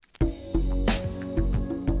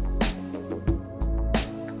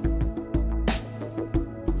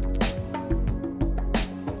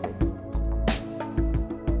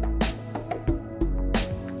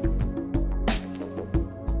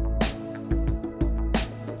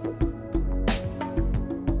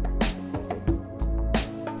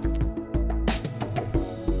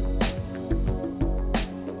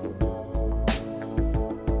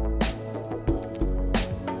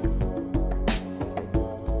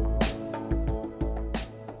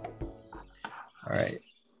All right,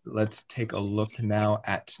 let's take a look now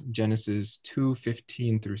at Genesis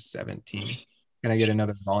 2:15 through 17. Can I get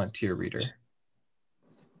another volunteer reader?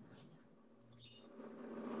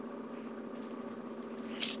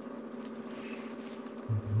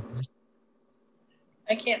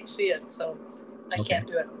 I can't see it, so I can't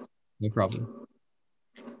do it. No problem.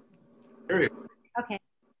 Okay. The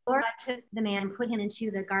Lord God took the man and put him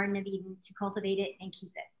into the Garden of Eden to cultivate it and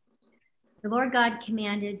keep it. The Lord God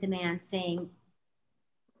commanded the man, saying,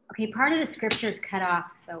 okay, part of the scripture is cut off.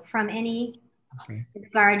 So from any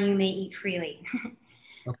garden you may eat freely.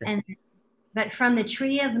 Okay. But from the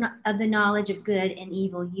tree of the knowledge of good and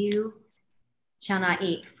evil you shall not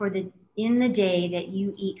eat. For in the day that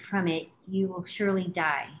you eat from it, you will surely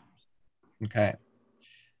die. Okay.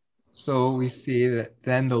 So we see that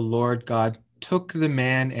then the Lord God took the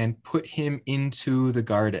man and put him into the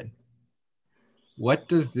garden. What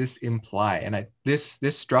does this imply? And this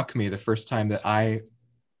struck me the first time that I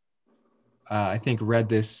think read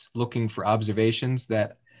this looking for observations,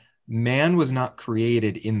 that man was not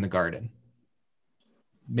created in the garden.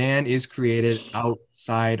 Man is created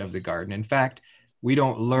outside of the garden. In fact, we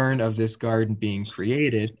don't learn of this garden being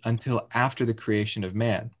created until after the creation of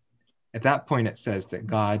man. At that point, it says that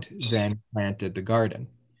God then planted the garden.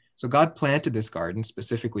 So God planted this garden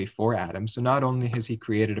specifically for Adam. So not only has he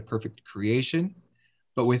created a perfect creation,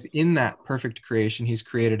 but within that perfect creation, he's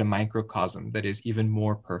created a microcosm that is even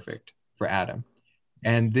more perfect for Adam.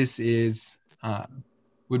 And this is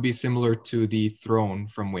would be similar to the throne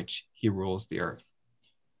from which he rules the earth.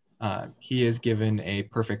 He is given a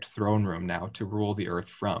perfect throne room now to rule the earth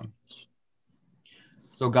from.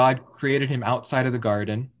 So God created him outside of the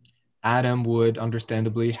garden. Adam would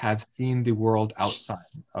understandably have seen the world outside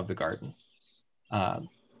of the garden.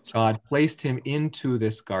 God placed him into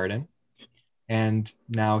this garden, and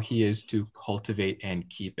now he is to cultivate and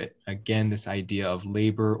keep it. Again, this idea of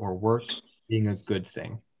labor or work being a good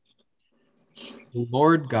thing. The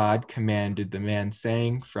Lord God commanded the man,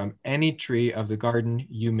 saying, from any tree of the garden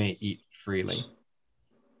you may eat freely.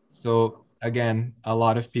 So again, a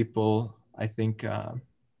lot of people, I think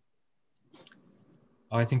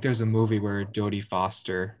there's a movie where Jodie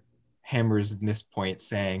Foster hammers this point,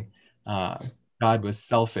 saying God was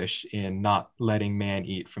selfish in not letting man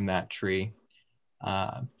eat from that tree.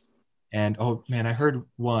 And oh man, I heard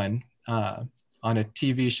one on a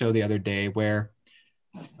TV show the other day where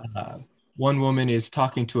one woman is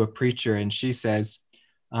talking to a preacher and she says,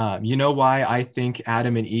 you know why I think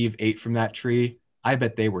Adam and Eve ate from that tree? I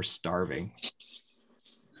bet they were starving.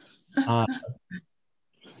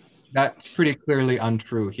 That's pretty clearly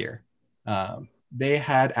untrue here. They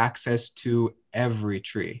had access to every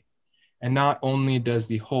tree. And not only does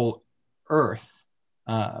the whole earth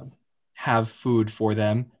have food for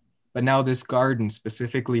them, but now this garden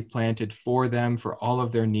specifically planted for them for all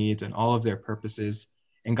of their needs and all of their purposes.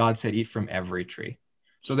 And God said, eat from every tree.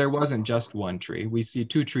 So there wasn't just one tree. We see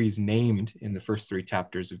two trees named in the first 3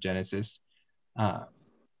 chapters of Genesis. But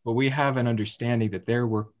we have an understanding that there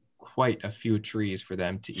were quite a few trees for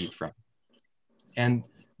them to eat from. And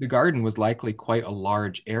the garden was likely quite a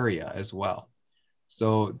large area as well.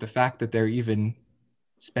 So the fact that they're even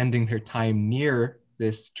spending their time near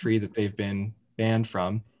this tree that they've been banned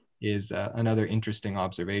from is another interesting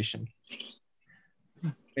observation.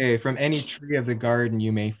 Okay, from any tree of the garden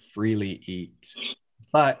you may freely eat,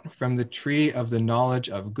 but from the tree of the knowledge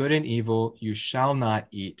of good and evil you shall not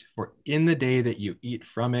eat, for in the day that you eat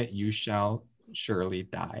from it you shall surely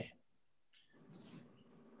die.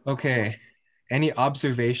 Okay, any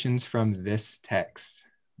observations from this text?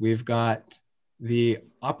 We've got the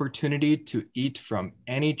opportunity to eat from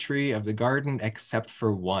any tree of the garden except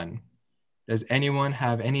for one. Does anyone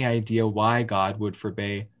have any idea why God would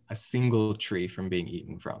forbid a single tree from being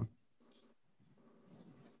eaten from?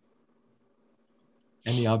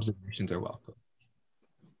 Any observations are welcome.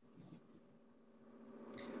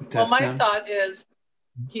 Well, my thought is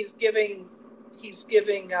he's giving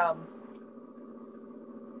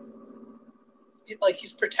like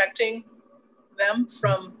he's protecting them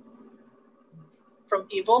from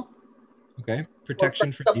evil. Okay,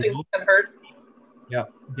 protection from something evil. That can hurt. Yeah,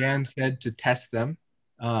 Dan said to test them.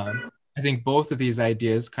 I think both of these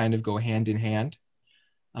ideas kind of go hand in hand.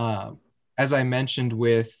 As I mentioned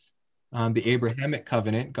with the Abrahamic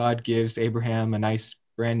covenant, God gives Abraham a nice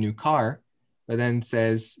brand new car, but then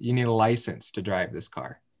says, you need a license to drive this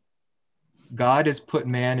car. God has put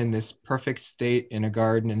man in this perfect state in a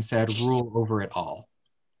garden and said, rule over it all.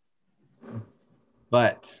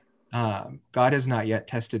 But God has not yet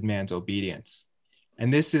tested man's obedience.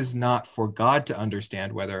 And this is not for God to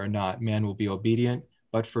understand whether or not man will be obedient,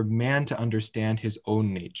 but for man to understand his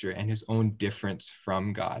own nature and his own difference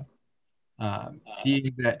from God.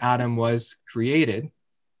 Being that Adam was created,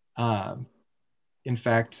 in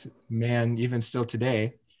fact, man, even still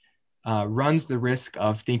today, runs the risk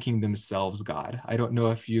of thinking themselves God. I don't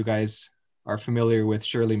know if you guys are familiar with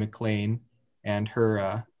Shirley MacLaine and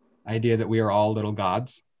her idea that we are all little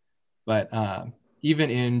gods, but even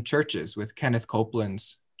in churches with Kenneth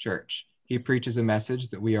Copeland's church, he preaches a message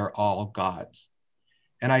that we are all gods.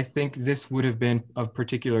 And I think this would have been of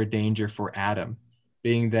particular danger for Adam,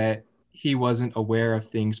 being that he wasn't aware of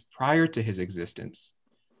things prior to his existence,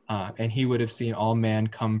 and he would have seen all man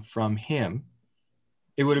come from him.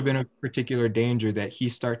 It would have been a particular danger that he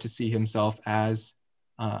start to see himself as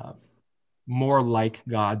more like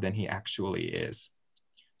God than he actually is.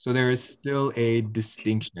 So there is still a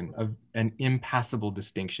distinction, of an impassable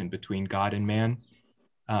distinction between God and man.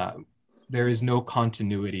 There is no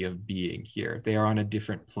continuity of being here. They are on a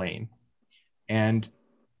different plane. And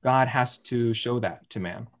God has to show that to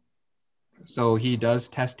man. So he does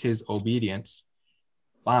test his obedience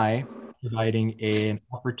by providing an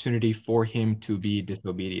opportunity for him to be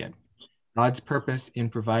disobedient. God's purpose in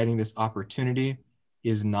providing this opportunity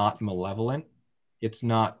is not malevolent. It's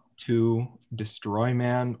not to destroy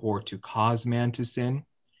man or to cause man to sin,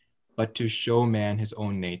 but to show man his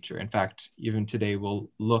own nature. In fact, even today, we'll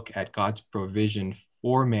look at God's provision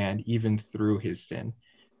for man, even through his sin,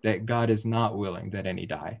 that God is not willing that any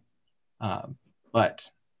die. But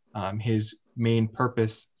his main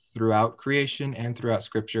purpose throughout creation and throughout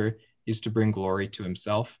Scripture is to bring glory to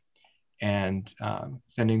himself. And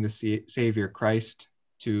sending the Savior Christ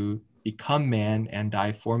to become man and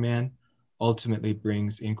die for man ultimately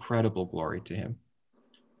brings incredible glory to him.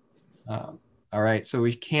 All right, so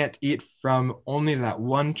we can't eat from only that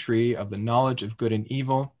one tree of the knowledge of good and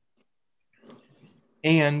evil.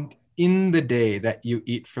 And in the day that you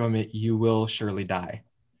eat from it, you will surely die.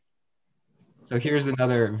 So here's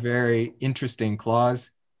another very interesting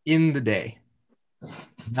clause: in the day.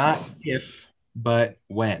 Not if, but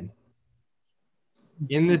when.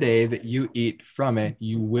 In the day that you eat from it,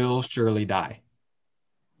 you will surely die.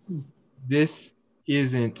 This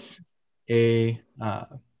isn't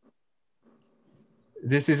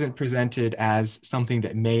presented as something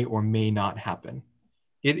that may or may not happen.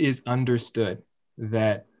 It is understood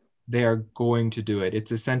that they are going to do it.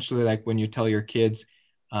 It's essentially like when you tell your kids,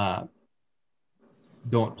 don't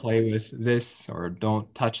play with this or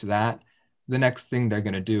don't touch that. The next thing they're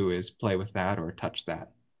going to do is play with that or touch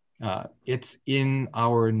that. It's in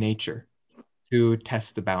our nature to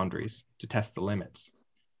test the boundaries, to test the limits.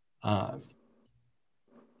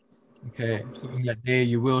 Okay, so in that day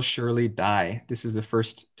you will surely die. This is the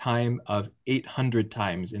first time of 800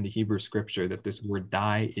 times in the Hebrew scripture that this word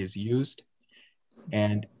die is used.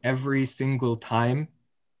 And every single time,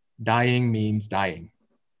 dying means dying.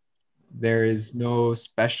 There is no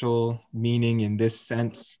special meaning in this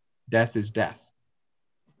sense. Death is death.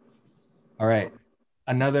 All right,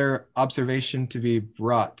 another observation to be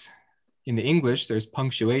brought. In the English, there's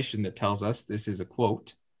punctuation that tells us this is a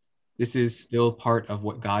quote. This is still part of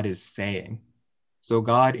what God is saying. So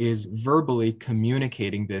God is verbally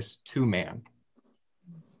communicating this to man.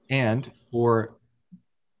 And for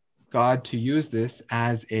God to use this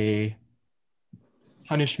as a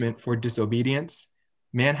punishment for disobedience,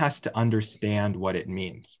 man has to understand what it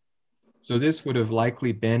means. So this would have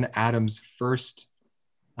likely been Adam's first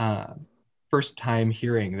time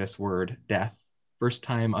hearing this word, death, first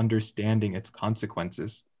time understanding its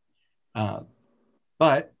consequences.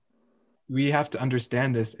 But we have to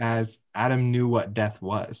understand this as Adam knew what death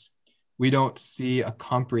was. We don't see a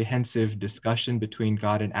comprehensive discussion between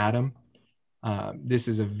God and Adam. This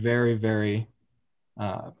is a very, very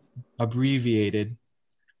abbreviated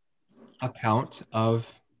account of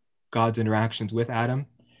God's interactions with Adam.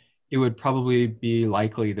 It would probably be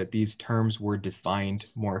likely that these terms were defined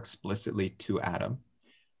more explicitly to Adam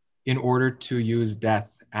in order to use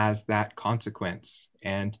death as that consequence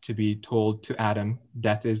and to be told to Adam,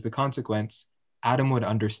 death is the consequence. Adam would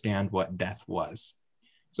understand what death was.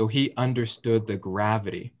 So he understood the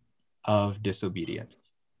gravity of disobedience.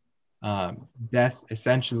 Death,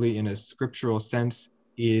 essentially, in a scriptural sense,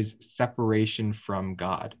 is separation from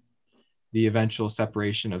God, the eventual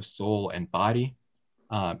separation of soul and body,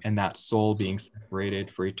 and that soul being separated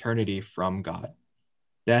for eternity from God.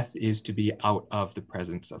 Death is to be out of the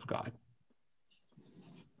presence of God.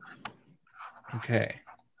 Okay,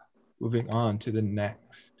 moving on to the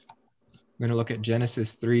next. I'm going to look at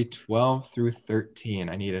Genesis 3:12 through 13.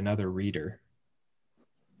 I need another reader.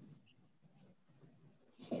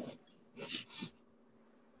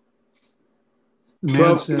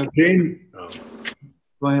 Man said,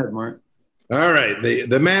 Go ahead, Mark. All right.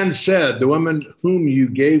 The man said, the woman whom you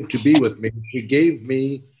gave to be with me, she gave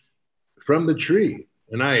me from the tree,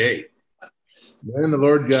 and I ate. Then the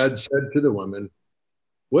Lord God said to the woman,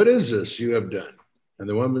 what is this you have done? And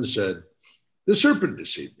the woman said, the serpent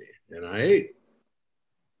deceived me, and I ate.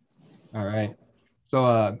 All right.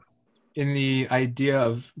 So in the idea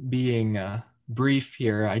of being brief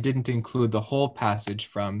here, I didn't include the whole passage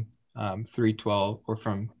from 3:12 or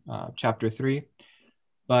from chapter 3.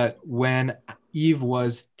 But when Eve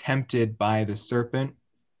was tempted by the serpent,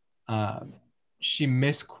 she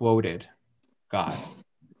misquoted God.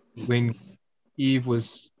 When Eve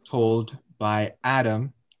was told by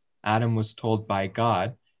Adam, Adam was told by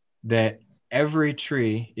God that every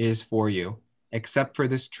tree is for you, except for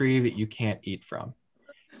this tree that you can't eat from.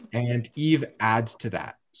 And Eve adds to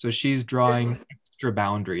that. So she's drawing extra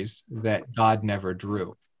boundaries that God never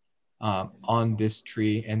drew on this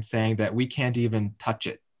tree and saying that we can't even touch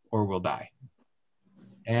it or we'll die.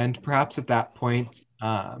 And perhaps at that point,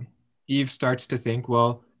 Eve starts to think,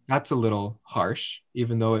 well, that's a little harsh,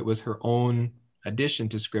 even though it was her own addition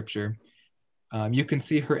to scripture. You can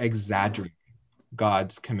see her exaggerating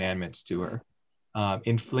God's commandments to her,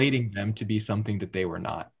 inflating them to be something that they were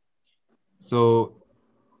not. So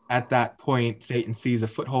at that point, Satan sees a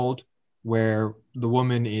foothold where the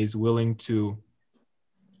woman is willing to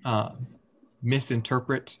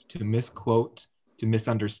misinterpret, to misquote, to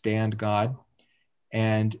misunderstand God.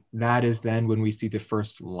 And that is then when we see the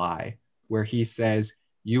first lie, where he says,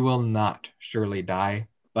 you will not surely die,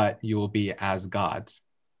 but you will be as gods.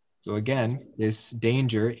 So again, this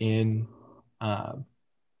danger in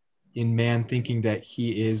man thinking that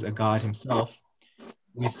he is a god himself.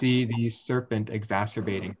 We see the serpent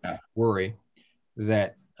exacerbating that worry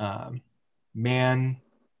that man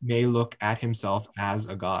may look at himself as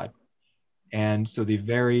a god. And so the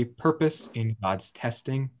very purpose in God's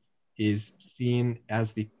testing is seen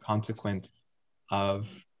as the consequence of,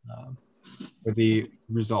 or the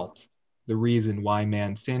result. The reason why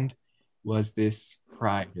man sinned was this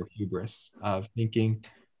pride or hubris of thinking,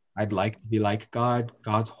 I'd like to be like God.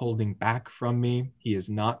 God's holding back from me. He has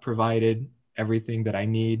not provided everything that I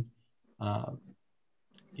need.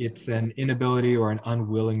 It's an inability or an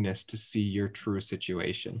unwillingness to see your true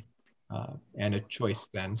situation, and a choice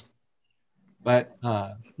then. But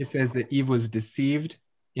it says that Eve was deceived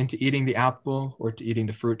into eating the apple, or to eating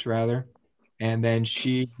the fruit rather, and then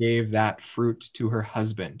she gave that fruit to her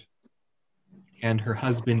husband, and her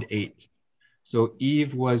husband ate. So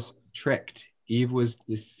Eve was tricked. Eve was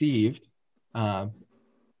deceived,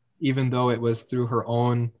 even though it was through her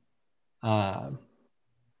own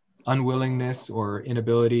unwillingness or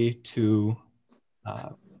inability to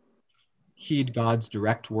heed God's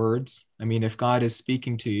direct words. I mean, if God is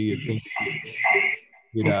speaking to you, you'd think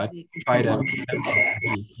you'd try to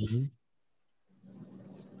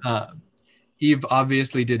Eve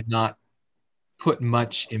obviously did not put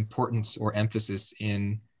much importance or emphasis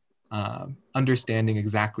in understanding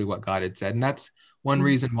exactly what God had said. And that's one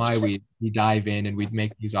reason why we dive in and we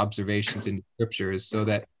make these observations in the scriptures, so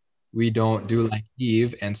that we don't do like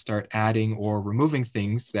Eve and start adding or removing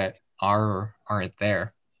things that are or aren't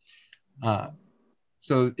there.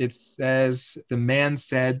 So it says, the man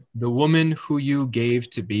said, the woman who you gave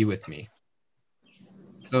to be with me.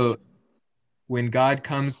 So when God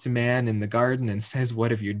comes to man in the garden and says, what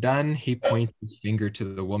have you done? He points his finger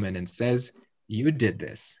to the woman and says, you did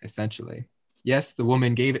this, essentially. Yes, the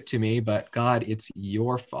woman gave it to me, but God, it's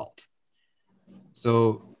your fault.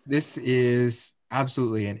 So this is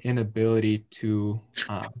absolutely an inability to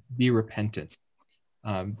be repentant.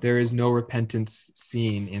 There is no repentance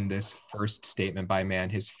seen in this first statement by man.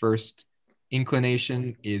 His first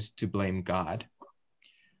inclination is to blame God.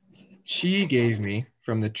 She gave me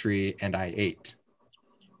from the tree and I ate.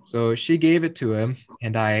 So she gave it to him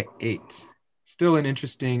and I ate. Still an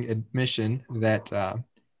interesting admission that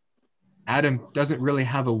Adam doesn't really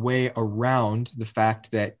have a way around the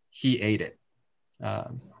fact that he ate it.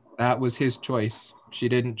 That was his choice. She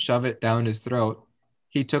didn't shove it down his throat.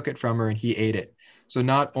 He took it from her and he ate it. So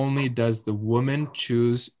not only does the woman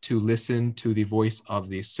choose to listen to the voice of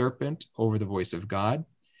the serpent over the voice of God,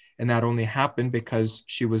 and that only happened because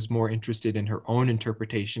she was more interested in her own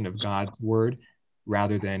interpretation of God's word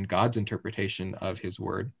rather than God's interpretation of his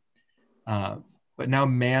word. But now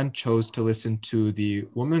man chose to listen to the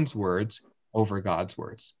woman's words over God's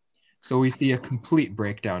words. So we see a complete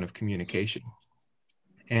breakdown of communication.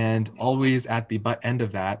 And always at the butt end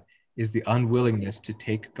of that is the unwillingness to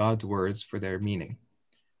take God's words for their meaning.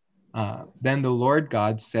 Then the Lord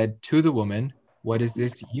God said to the woman, what is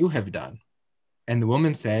this you have done? And the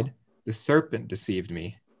woman said, the serpent deceived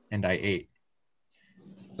me, and I ate.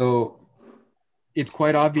 So it's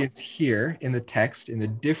quite obvious here in the text, in the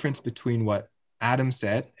difference between what Adam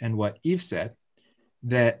said and what Eve said,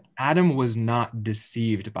 that Adam was not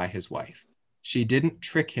deceived by his wife. She didn't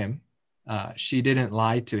trick him. She didn't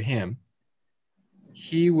lie to him.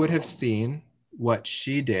 He would have seen what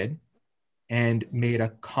she did and made a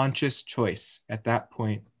conscious choice at that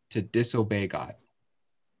point to disobey God.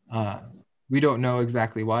 We don't know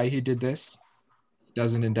exactly why he did this. He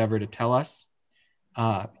doesn't endeavor to tell us.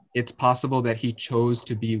 It's possible that he chose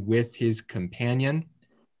to be with his companion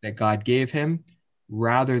that God gave him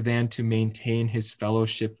rather than to maintain his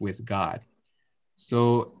fellowship with God.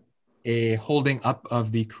 So a holding up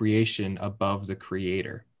of the creation above the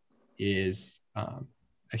creator is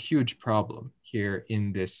a huge problem here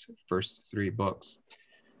in this first three books.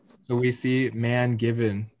 So we see man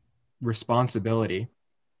given responsibility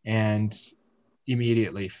and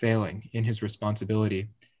immediately failing in his responsibility.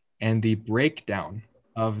 And the breakdown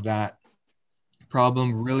of that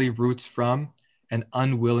problem really roots from an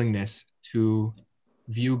unwillingness to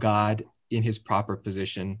view God in his proper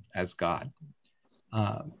position as God.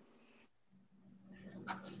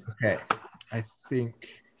 Okay, I think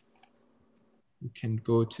we can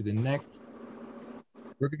go to the next.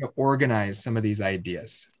 We're going to organize some of these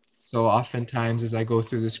ideas. So oftentimes as I go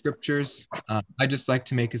through the scriptures, I just like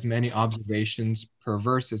to make as many observations per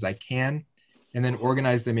verse as I can, and then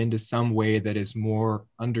organize them into some way that is more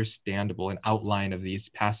understandable, an outline of these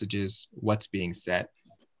passages, what's being said.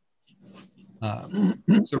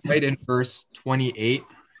 So right in verse 28,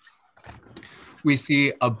 we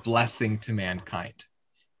see a blessing to mankind,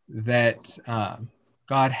 that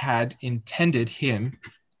God had intended him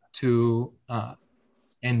to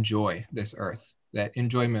enjoy this earth, that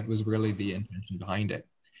enjoyment was really the intention behind it.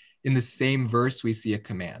 In the same verse, we see a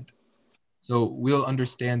command. So we'll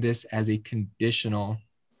understand this as a conditional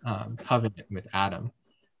covenant with Adam,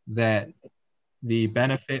 that the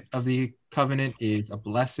benefit of the covenant is a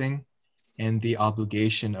blessing, and the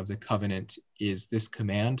obligation of the covenant is this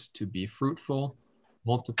command to be fruitful,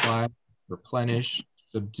 multiply, replenish,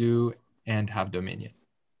 subdue, and have dominion.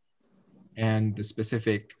 And the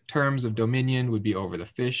specific terms of dominion would be over the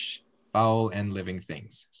fish, fowl, and living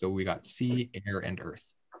things. So we got sea, air, and earth.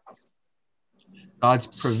 God's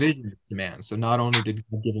provision to man. So not only did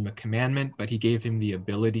God give him a commandment, but he gave him the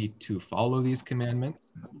ability to follow these commandments.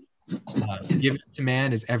 Given to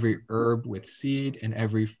man is every herb with seed and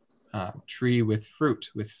every tree with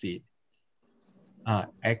fruit with seed,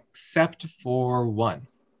 except for one.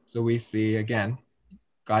 So we see again,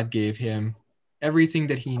 God gave him everything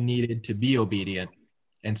that he needed to be obedient,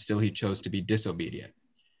 and still he chose to be disobedient.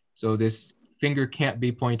 So this finger can't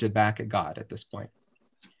be pointed back at God at this point.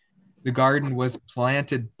 The garden was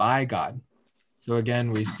planted by God. So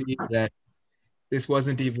again, we see that this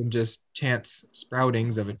wasn't even just chance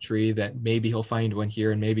sproutings of a tree that maybe he'll find one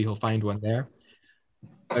here and maybe he'll find one there.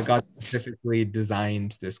 But God specifically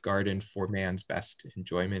designed this garden for man's best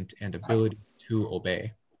enjoyment and ability to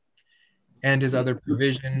obey. And his other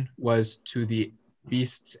provision was to the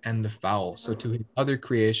beasts and the fowl. So to his other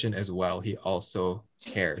creation as well, he also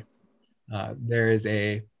cared. There is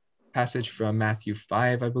a passage from Matthew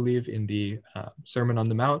 5, I believe, in the Sermon on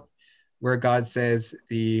the Mount, where God says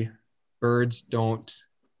the birds don't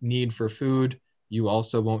need for food. You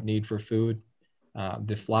also won't need for food.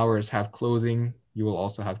 The flowers have clothing. You will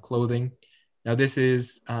also have clothing. Now this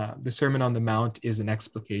is, the Sermon on the Mount is an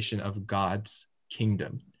explication of God's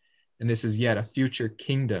kingdom. And this is yet a future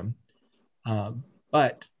kingdom.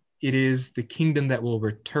 But it is the kingdom that will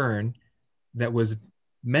return that was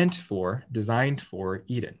meant for, designed for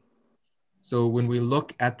Eden. So when we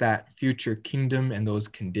look at that future kingdom and those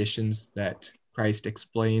conditions that Christ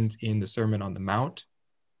explains in the Sermon on the Mount,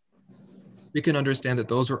 we can understand that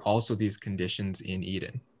those were also these conditions in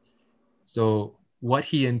Eden. So what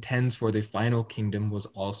he intends for the final kingdom was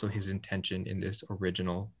also his intention in this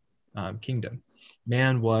original kingdom.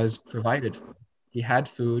 Man was provided for. He had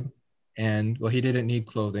food, and well, he didn't need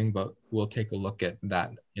clothing, but we'll take a look at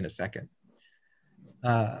that in a second.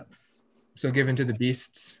 So given to the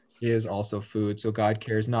beasts is also food. So God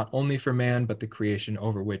cares not only for man, but the creation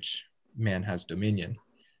over which man has dominion.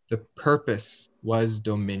 The purpose was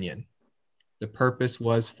dominion. The purpose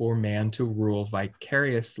was for man to rule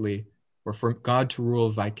vicariously, or for God to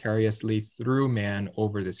rule vicariously through man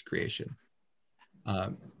over this creation.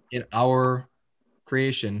 In our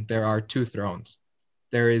creation, there are two thrones.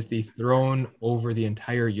 There is the throne over the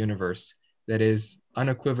entire universe that is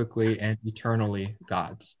unequivocally and eternally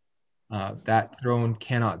God's. That throne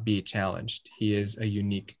cannot be challenged. He is a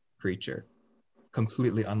unique creature,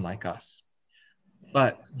 completely unlike us.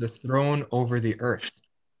 But the throne over the earth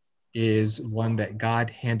is one that God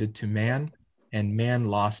handed to man and man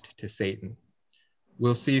lost to Satan.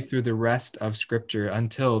 We'll see through the rest of Scripture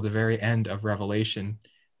until the very end of Revelation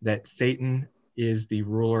that Satan is the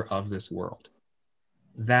ruler of this world.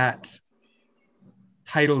 That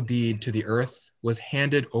title deed to the earth was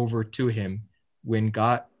handed over to him when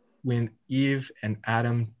Eve and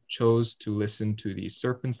Adam chose to listen to the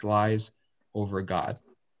serpent's lies over God.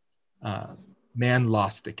 Man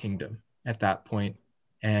lost the kingdom at that point,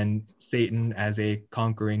 and Satan, as a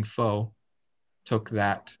conquering foe, took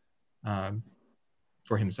that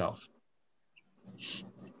for himself.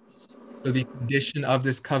 So the condition of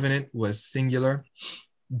this covenant was singular.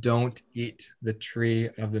 Don't eat the tree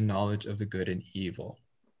of the knowledge of the good and evil.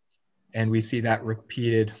 And we see that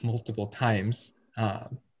repeated multiple times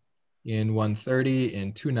in 130,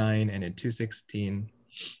 in 2:9, and in 2:16.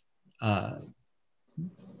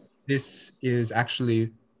 This is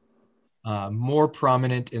actually more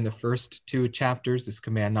prominent in the first two chapters, this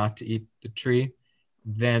command not to eat the tree,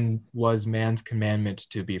 than was man's commandment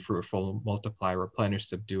to be fruitful, multiply, replenish,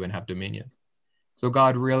 subdue, and have dominion. So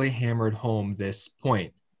God really hammered home this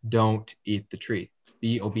point: don't eat the tree.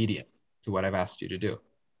 Be obedient to what I've asked you to do.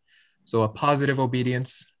 So a positive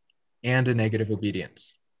obedience and a negative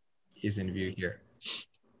obedience is in view here.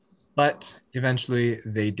 But eventually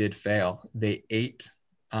they did fail. They ate.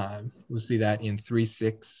 We'll see that in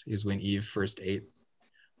 3:6 is when Eve first ate.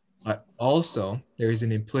 But also there is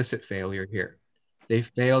an implicit failure here. They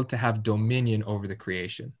failed to have dominion over the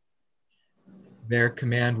creation. Their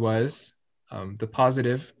command was the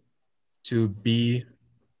positive, to be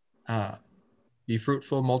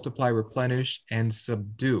fruitful, multiply, replenish, and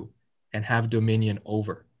subdue, and have dominion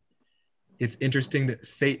over. It's interesting that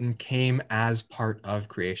Satan came as part of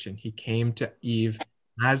creation. He came to Eve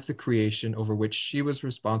as the creation over which she was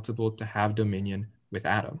responsible to have dominion with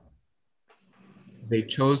Adam. They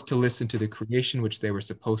chose to listen to the creation which they were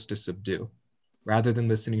supposed to subdue, rather than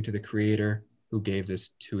listening to the Creator who gave this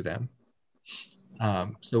to them.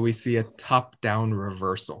 So we see a top-down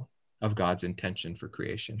reversal of God's intention for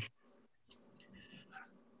creation.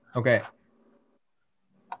 Okay.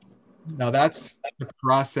 Now that's the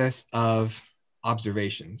process of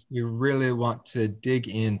observation. We really want to dig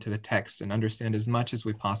into the text and understand as much as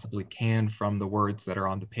we possibly can from the words that are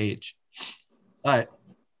on the page. But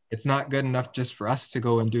it's not good enough just for us to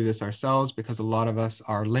go and do this ourselves, because a lot of us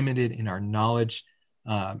are limited in our knowledge,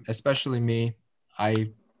 especially me.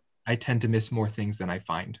 I tend to miss more things than I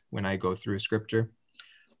find when I go through Scripture.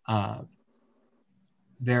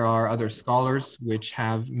 There are other scholars which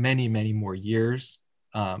have many, many more years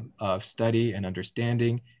of study and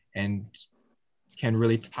understanding, and can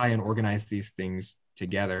really tie and organize these things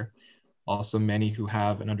together. Also, many who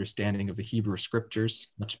have an understanding of the Hebrew Scriptures,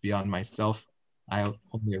 much beyond myself. I have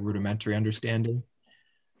only a rudimentary understanding.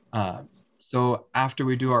 So after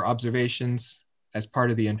we do our observations, as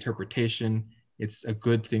part of the interpretation, it's a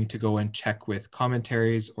good thing to go and check with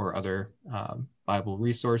commentaries or other Bible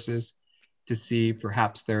resources to see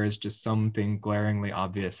perhaps there is just something glaringly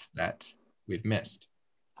obvious that we've missed.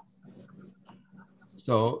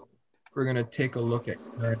 So we're going to take a look at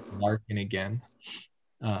Kenneth Larkin again.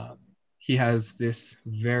 He has this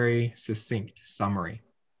very succinct summary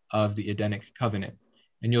of the Edenic covenant.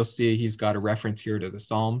 And you'll see he's got a reference here to the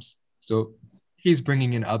Psalms. So he's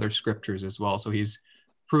bringing in other scriptures as well. So he's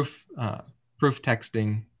proof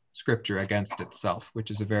texting Scripture against itself,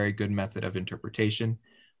 which is a very good method of interpretation.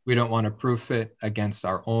 We don't want to proof it against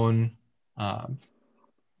our own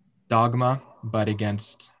dogma, but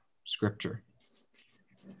against Scripture.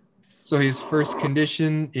 So his first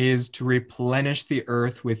condition is to replenish the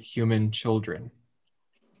earth with human children,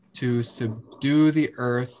 to subdue the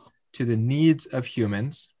earth to the needs of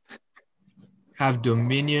humans, have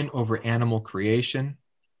dominion over animal creation,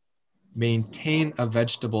 maintain a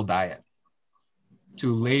vegetable diet,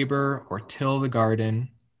 to labor or till the garden,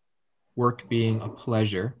 work being a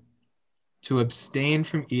pleasure, to abstain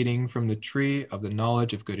from eating from the tree of the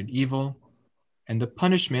knowledge of good and evil, and the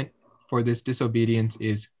punishment for this disobedience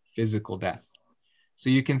is physical death. So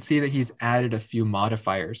you can see that he's added a few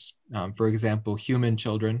modifiers. For example, human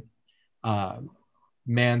children.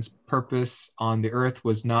 Man's purpose on the earth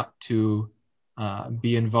was not to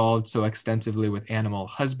be involved so extensively with animal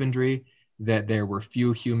husbandry that there were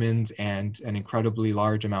few humans and an incredibly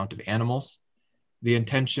large amount of animals. The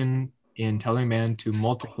intention in telling man to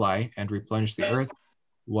multiply and replenish the earth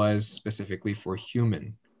was specifically for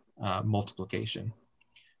human multiplication.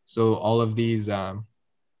 So all of these,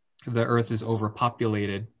 the earth is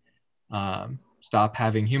overpopulated, stop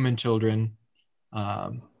having human children,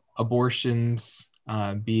 abortions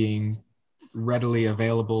being readily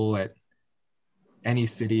available at any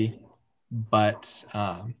city, but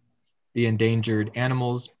the endangered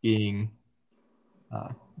animals being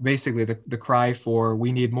basically the cry for,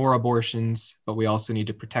 we need more abortions, but we also need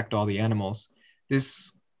to protect all the animals.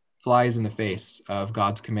 This flies in the face of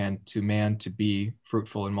God's command to man to be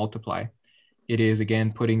fruitful and multiply. It is,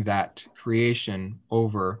 again, putting that creation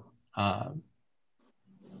over,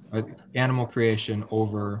 animal creation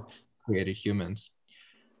over created humans.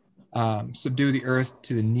 Subdue the earth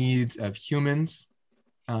to the needs of humans,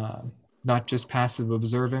 not just passive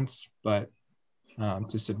observance, but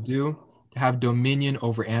to subdue, to have dominion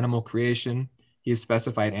over animal creation. He has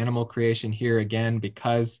specified animal creation here again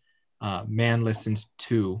because man listened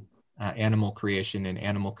to animal creation, and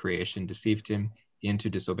animal creation deceived him into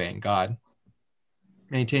disobeying God.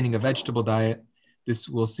 Maintaining a vegetable diet, this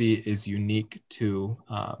we'll see is unique to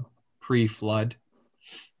pre-flood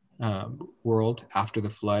world. After the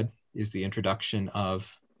flood is the introduction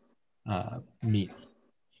of meat.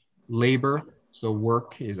 Labor, so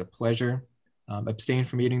work is a pleasure. Abstain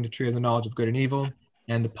from eating the tree of the knowledge of good and evil,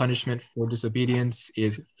 and the punishment for disobedience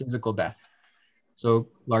is physical death. So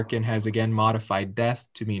Larkin has again modified death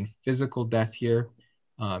to mean physical death here,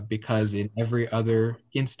 because in every other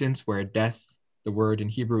instance where death, the word in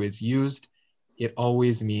Hebrew, is used, it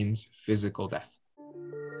always means physical death.